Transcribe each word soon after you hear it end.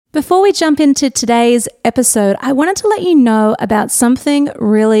Before we jump into today's episode, I wanted to let you know about something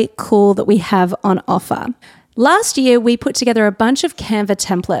really cool that we have on offer. Last year, we put together a bunch of Canva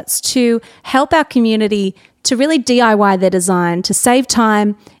templates to help our community to really DIY their design, to save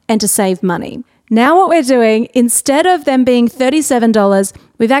time and to save money. Now what we're doing, instead of them being $37,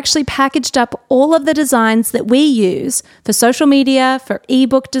 we've actually packaged up all of the designs that we use for social media, for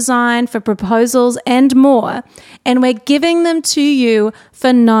ebook design, for proposals, and more, and we're giving them to you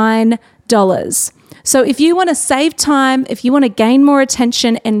for $9. So if you want to save time, if you want to gain more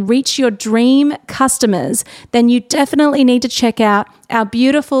attention and reach your dream customers, then you definitely need to check out our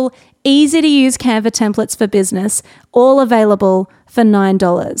beautiful, easy-to-use Canva templates for business, all available for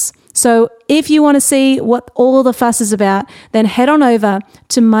 $9. So if you want to see what all the fuss is about, then head on over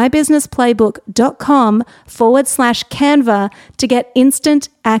to mybusinessplaybook.com/Canva to get instant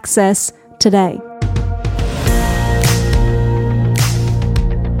access today.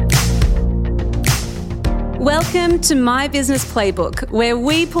 Welcome to My Business Playbook, where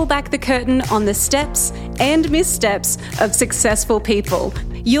we pull back the curtain on the steps and missteps of successful people.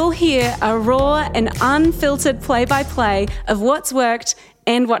 You'll hear a raw and unfiltered play-by-play of what's worked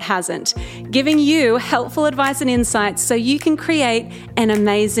and what hasn't, giving you helpful advice and insights so you can create an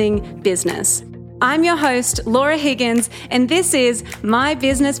amazing business. I'm your host, Laura Higgins, and this is My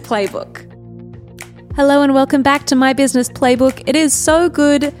Business Playbook. Hello and welcome back to My Business Playbook. It is so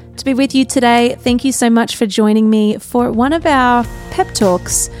good to be with you today. Thank you so much for joining me for one of our pep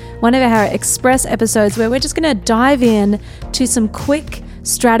talks, one of our express episodes where we're just going to dive in to some quick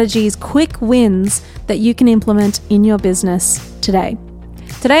strategies, quick wins that you can implement in your business today.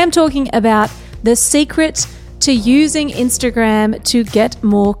 Today I'm talking about the secret to using Instagram to get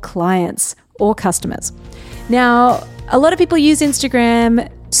more clients or customers. Now, a lot of people use Instagram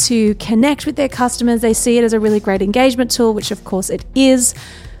to connect with their customers. They see it as a really great engagement tool, which of course it is,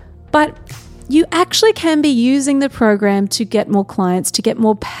 but you actually can be using the program to get more clients, to get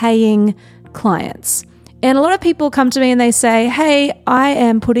more paying clients. And a lot of people come to me and they say, hey, I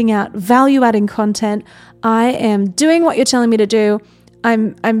am putting out value-adding content. I am doing what you're telling me to do.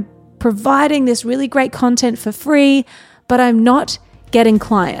 I'm providing this really great content for free, but I'm not getting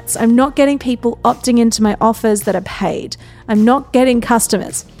clients. I'm not getting people opting into my offers that are paid. I'm not getting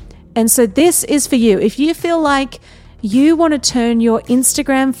customers. And so this is for you. If you feel like you want to turn your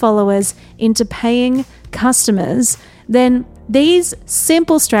Instagram followers into paying customers, then these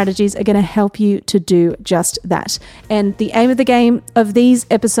simple strategies are going to help you to do just that. And the aim of the game of these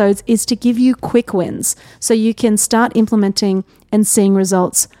episodes is to give you quick wins so you can start implementing and seeing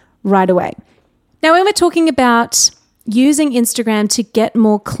results right away. Now, when we're talking about using Instagram to get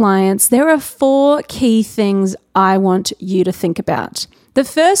more clients, there are 4 key things I want you to think about. The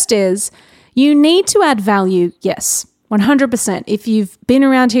first is you need to add value, yes. 100%. If you've been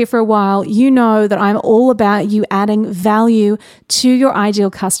around here for a while, you know that I'm all about you adding value to your ideal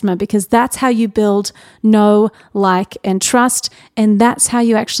customer because that's how you build know, like, and trust. And that's how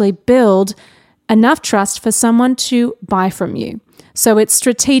you actually build enough trust for someone to buy from you. So it's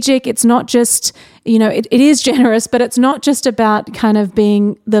strategic. It's not just, it is generous, but it's not just about kind of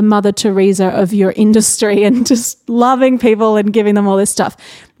being the Mother Teresa of your industry and just loving people and giving them all this stuff.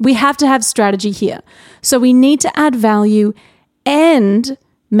 We have to have strategy here. So we need to add value and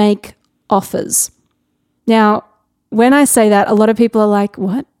make offers. Now, when I say that, a lot of people are like,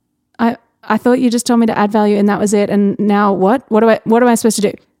 what? I thought you just told me to add value and that was it. And now what? What am I supposed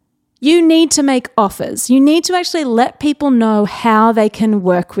to do? You need to make offers. You need to actually let people know how they can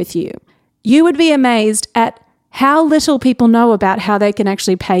work with you. You would be amazed at how little people know about how they can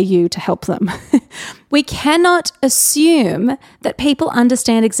actually pay you to help them. We cannot assume that people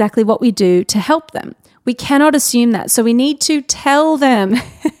understand exactly what we do to help them. We cannot assume that. So we need to tell them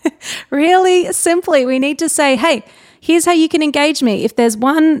really simply. We need to say, hey, here's how you can engage me.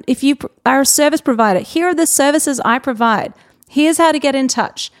 If you are a service provider, here are the services I provide. Here's how to get in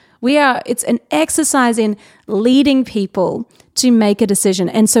touch. It's an exercise in leading people to make a decision.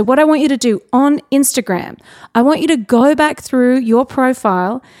 And so what I want you to do on Instagram, I want you to go back through your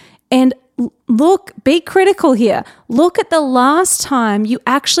profile and be critical here. Look at the last time you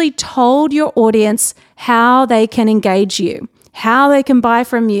actually told your audience how they can engage you, how they can buy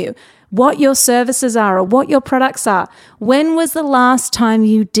from you, what your services are or what your products are. When was the last time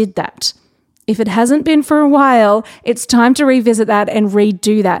you did that? If it hasn't been for a while, it's time to revisit that and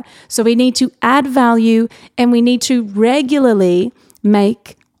redo that. So we need to add value and we need to regularly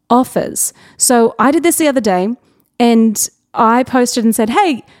make offers. So I did this the other day and I posted and said,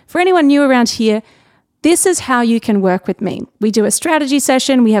 hey, for anyone new around here, this is how you can work with me. We do a strategy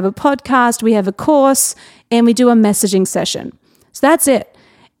session, we have a podcast, we have a course, and we do a messaging session. So that's it.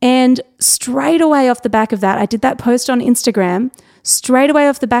 And straight away off the back of that, I did that post on Instagram. Straight away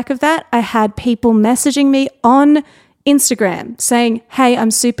off the back of that, I had people messaging me on Instagram saying, hey, I'm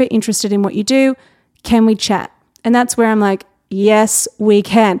super interested in what you do. Can we chat? And that's where I'm like, yes, we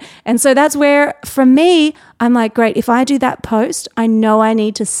can. And so that's where, for me, I'm like, great, if I do that post, I know I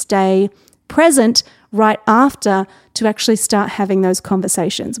need to stay present right after to actually start having those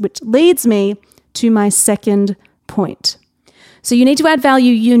conversations, which leads me to my second point. So you need to add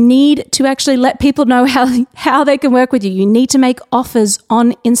value. You need to actually let people know how they can work with you. You need to make offers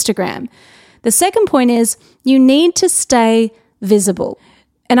on Instagram. The second point is you need to stay visible.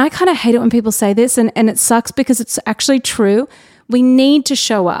 And I kind of hate it when people say this, and it sucks because it's actually true. We need to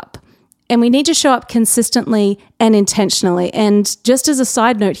show up, and we need to show up consistently and intentionally. And just as a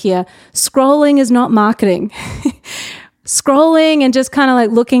side note here, scrolling is not marketing. Scrolling and just kind of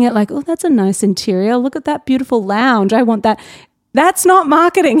like looking at like, oh, that's a nice interior. Look at that beautiful lounge. I want that. That's not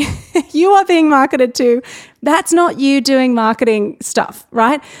marketing. You are being marketed to. That's not you doing marketing stuff,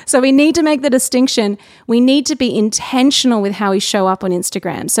 right? So we need to make the distinction. We need to be intentional with how we show up on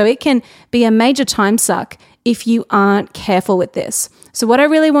Instagram. So it can be a major time suck if you aren't careful with this. So what I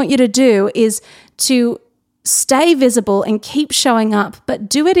really want you to do is to stay visible and keep showing up, but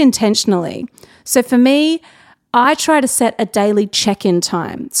do it intentionally. So for me, I try to set a daily check-in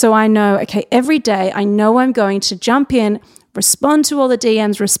time. So I know, okay, every day I know I'm going to jump in, respond to all the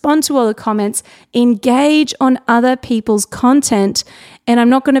DMs, respond to all the comments, engage on other people's content, and I'm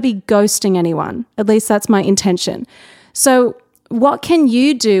not going to be ghosting anyone. At least that's my intention. So what can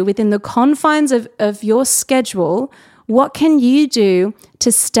you do within the confines of your schedule? What can you do to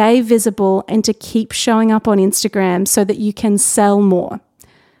stay visible and to keep showing up on Instagram so that you can sell more?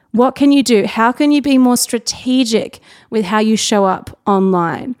 What can you do? How can you be more strategic with how you show up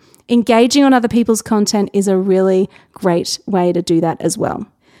online? Engaging on other people's content is a really great way to do that as well.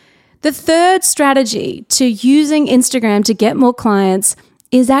 The third strategy to using Instagram to get more clients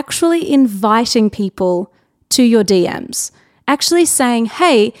is actually inviting people to your DMs. Actually saying,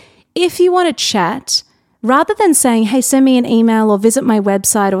 hey, if you want to chat, rather than saying, hey, send me an email or visit my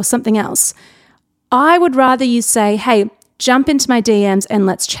website or something else, I would rather you say, hey, jump into my DMs and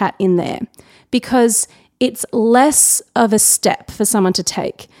let's chat in there, because it's less of a step for someone to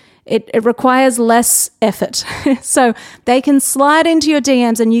take. It requires less effort. So they can slide into your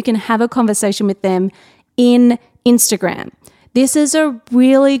DMs and you can have a conversation with them in Instagram. This is a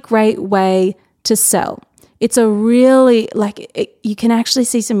really great way to sell. It's a really, you can actually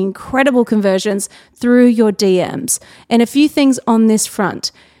see some incredible conversions through your DMs. And a few things on this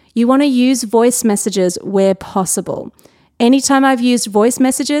front. You want to use voice messages where possible. Anytime I've used voice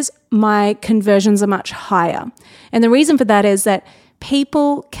messages, my conversions are much higher. And the reason for that is that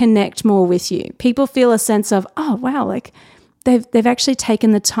people connect more with you. People feel a sense of, oh, wow, like they've actually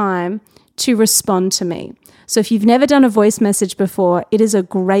taken the time to respond to me. So if you've never done a voice message before, it is a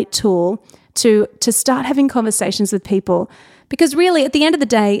great tool to start having conversations with people, because really at the end of the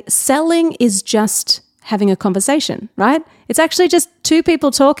day, selling is just having a conversation, right? It's actually just two people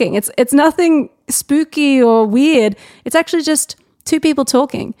talking. It's nothing spooky or weird. It's actually just two people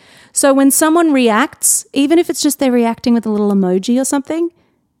talking. So when someone reacts, even if it's just they're reacting with a little emoji or something,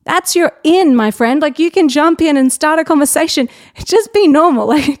 that's your in, my friend. Like, you can jump in and start a conversation. Just be normal.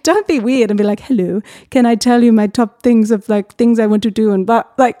 Like, don't be weird and be like, hello, can I tell you my top things of like things I want to do? And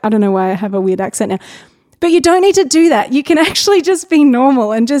but like, I don't know why I have a weird accent now, but you don't need to do that. You can actually just be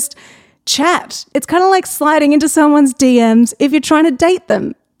normal and just chat. It's kind of like sliding into someone's DMs if you're trying to date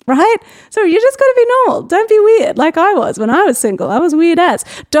them, right? So you just got to be normal. Don't be weird like I was when I was single. I was weird as.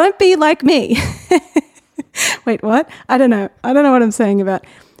 Don't be like me. Wait, what? I don't know what I'm saying about.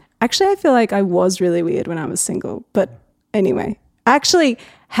 Actually, I feel like I was really weird when I was single. But anyway, actually,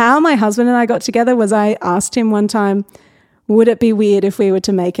 how my husband and I got together was I asked him one time, would it be weird if we were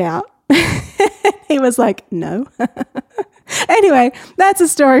to make out? He was like, no. Anyway, that's a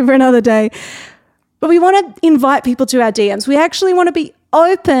story for another day. But we want to invite people to our DMs. We actually want to be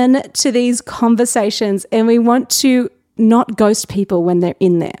open to these conversations, and we want to not ghost people when they're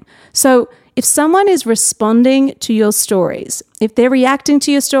in there. So if someone is responding to your stories, if they're reacting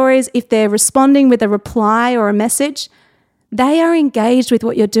to your stories, if they're responding with a reply or a message, they are engaged with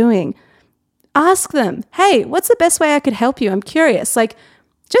what you're doing. Ask them, hey, what's the best way I could help you? I'm curious. Like,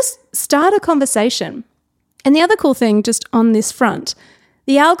 just start a conversation. And the other cool thing just on this front,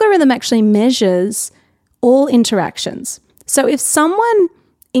 the algorithm actually measures all interactions. So if someone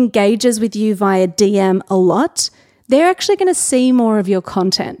engages with you via DM a lot, they're actually going to see more of your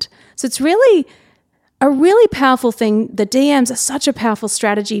content. So it's really a really powerful thing. The DMs are such a powerful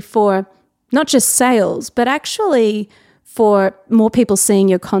strategy for not just sales, but actually for more people seeing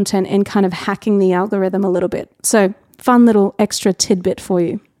your content and kind of hacking the algorithm a little bit. So fun little extra tidbit for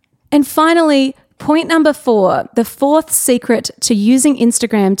you. And finally, point number 4, the fourth secret to using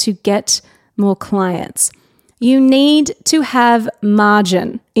Instagram to get more clients. You need to have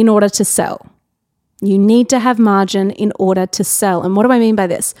margin in order to sell. You need to have margin in order to sell. And what do I mean by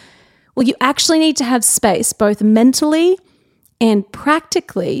this? Well, you actually need to have space, both mentally and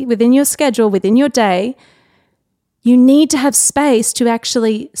practically within your schedule, within your day. You need to have space to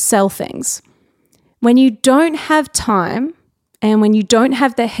actually sell things. When you don't have time and when you don't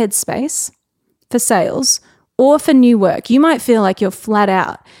have the headspace for sales or for new work, you might feel like you're flat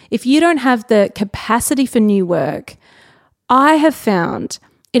out. If you don't have the capacity for new work, I have found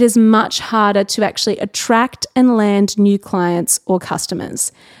it is much harder to actually attract and land new clients or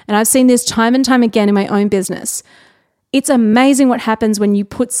customers. And I've seen this time and time again in my own business. It's amazing what happens when you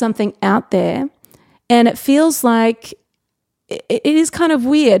put something out there, and it feels like it is kind of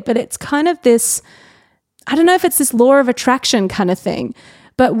weird, but it's kind of this, I don't know if it's this law of attraction kind of thing.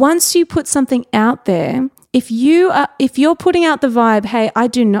 But once you put something out there, if you're putting out the vibe, hey, I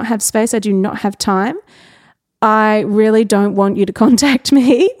do not have space, I do not have time, I really don't want you to contact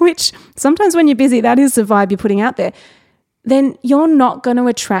me, which sometimes when you're busy, that is the vibe you're putting out there, then you're not going to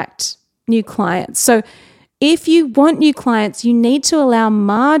attract new clients. So if you want new clients, you need to allow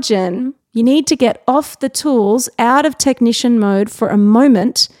margin. You need to get off the tools, out of technician mode for a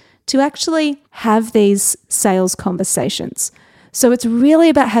moment to actually have these sales conversations. So it's really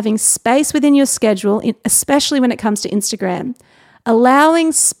about having space within your schedule, especially when it comes to Instagram,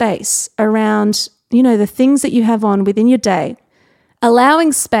 allowing space around, the things that you have on within your day,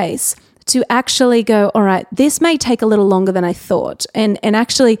 allowing space to actually go, all right, this may take a little longer than I thought. And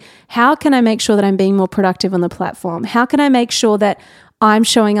actually, how can I make sure that I'm being more productive on the platform? How can I make sure that I'm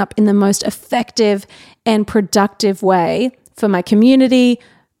showing up in the most effective and productive way for my community,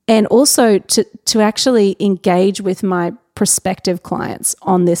 and also to actually engage with my prospective clients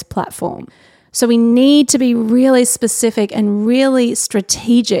on this platform? So we need to be really specific and really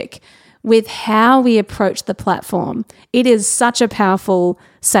strategic with how we approach the platform. It is such a powerful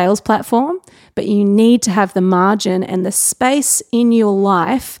sales platform, but you need to have the margin and the space in your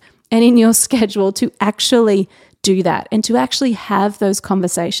life and in your schedule to actually do that and to actually have those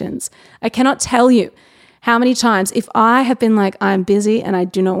conversations. I cannot tell you how many times, if I have been like, I'm busy and I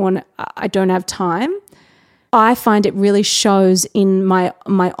don't have time, I find it really shows in my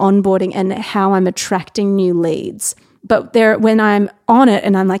onboarding and how I'm attracting new leads. But when I'm on it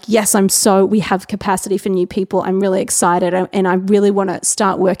and I'm like, yes, we have capacity for new people, I'm really excited and I really want to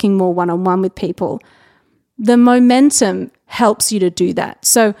start working more one-on-one with people, the momentum helps you to do that.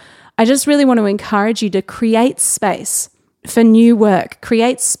 So I just really want to encourage you to create space for new work,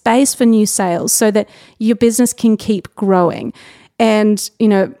 create space for new sales so that your business can keep growing. And,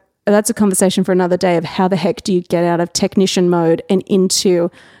 that's a conversation for another day of how the heck do you get out of technician mode and into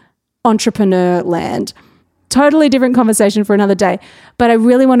entrepreneur land. Totally different conversation for another day. But I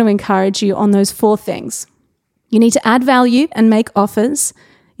really want to encourage you on those 4 things. You need to add value and make offers.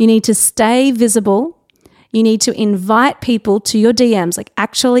 You need to stay visible. You need to invite people to your DMs, like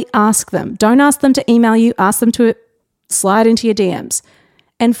actually ask them. Don't ask them to email you, ask them to slide into your DMs.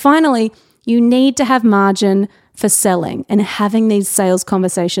 And finally, you need to have margin for selling and having these sales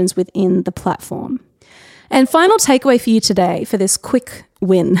conversations within the platform. And final takeaway for you today for this quick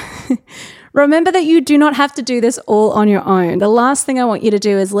win. Remember that you do not have to do this all on your own. The last thing I want you to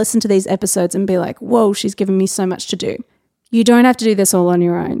do is listen to these episodes and be like, whoa, she's given me so much to do. You don't have to do this all on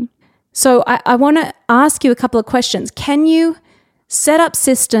your own. So I want to ask you a couple of questions. Can you set up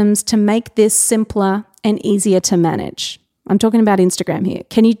systems to make this simpler and easier to manage? I'm talking about Instagram here.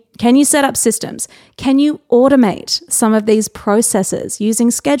 Can you set up systems? Can you automate some of these processes using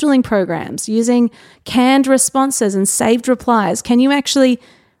scheduling programs, using canned responses and saved replies? Can you actually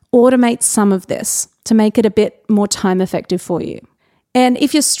automate some of this to make it a bit more time effective for you? And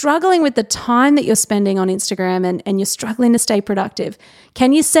if you're struggling with the time that you're spending on Instagram and you're struggling to stay productive,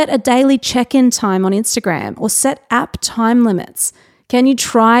 can you set a daily check-in time on Instagram or set app time limits? Can you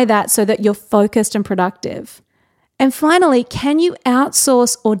try that so that you're focused and productive? And finally, can you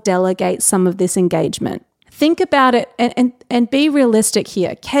outsource or delegate some of this engagement? Think about it and be realistic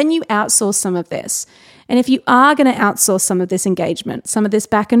here. Can you outsource some of this? And if you are going to outsource some of this engagement, some of this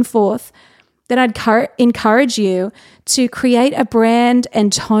back and forth, then I'd encourage you to create a brand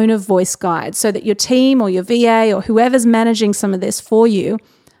and tone of voice guide so that your team or your VA or whoever's managing some of this for you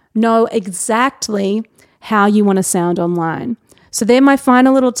know exactly how you want to sound online. So they're my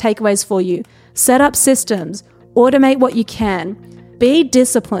final little takeaways for you. Set up systems, automate what you can, be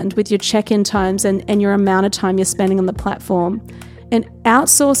disciplined with your check-in times and your amount of time you're spending on the platform, and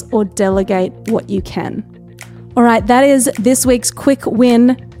outsource or delegate what you can. All right, that is this week's quick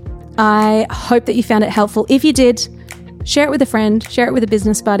win. I hope that you found it helpful. If you did, share it with a friend, share it with a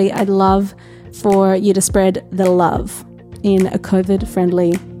business buddy. I'd love for you to spread the love in a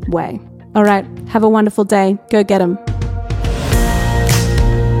COVID-friendly way. All right, have a wonderful day. Go get 'em.